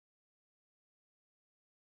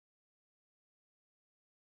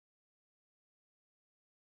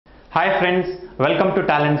Hi friends, welcome to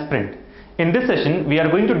TalentSprint. In this session, we are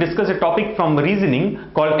going to discuss a topic from reasoning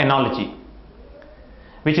called analogy,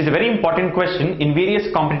 which is a very important question in various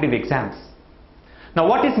competitive exams. Now,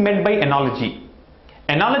 what is meant by analogy?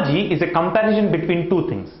 Analogy is a comparison between two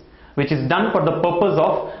things, which is done for the purpose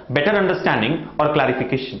of better understanding or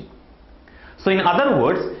clarification. So in other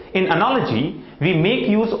words, in analogy, we make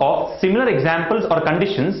use of similar examples or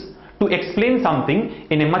conditions to explain something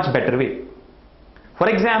in a much better way. For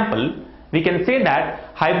example, we can say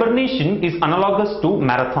that hibernation is analogous to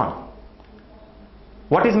marathon.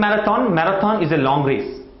 What is marathon? Marathon is a long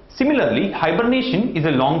race. Similarly, hibernation is a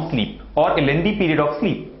long sleep or a lengthy period of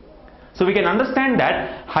sleep. So we can understand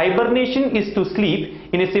that hibernation is to sleep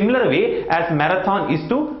in a similar way as marathon is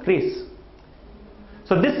to race.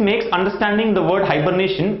 So this makes understanding the word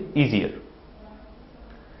hibernation easier.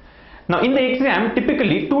 Now in the exam,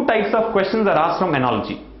 typically two types of questions are asked from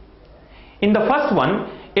analogy. In the first one,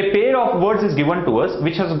 a pair of words is given to us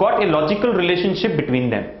which has got a logical relationship between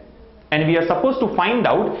them, and we are supposed to find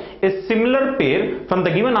out a similar pair from the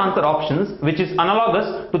given answer options which is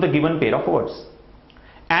analogous to the given pair of words.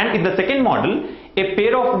 And in the second model, a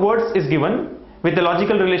pair of words is given with a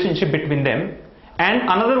logical relationship between them and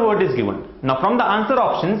another word is given. Now from the answer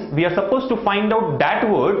options, we are supposed to find out that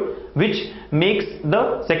word which makes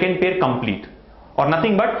the second pair complete, or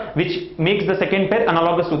nothing but which makes the second pair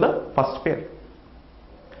analogous to the first pair.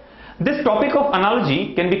 This topic of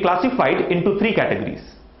analogy can be classified into three categories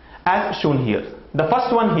as shown here. The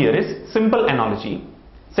first one here is simple analogy,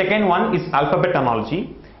 second one is alphabet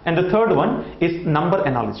analogy, and the third one is number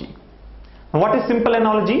analogy. Now what is simple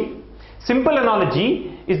analogy? Simple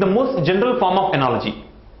analogy is the most general form of analogy,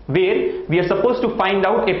 where we are supposed to find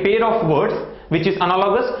out a pair of words which is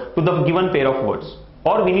analogous to the given pair of words,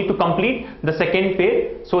 or we need to complete the second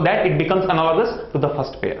pair so that it becomes analogous to the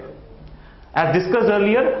first pair. As discussed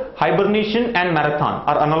earlier, hibernation and marathon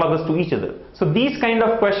are analogous to each other. So these kind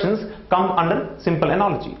of questions come under simple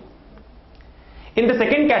analogy. In the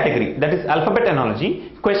second category, that is alphabet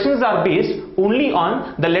analogy, questions are based only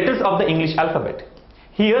on the letters of the English alphabet.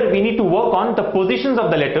 Here we need to work on the positions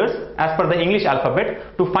of the letters as per the English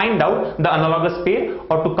alphabet to find out the analogous pair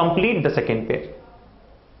or to complete the second pair.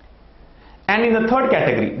 And in the third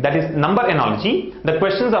category, that is number analogy, the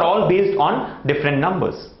questions are all based on different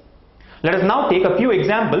numbers. Let us now take a few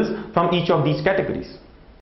examples from each of these categories.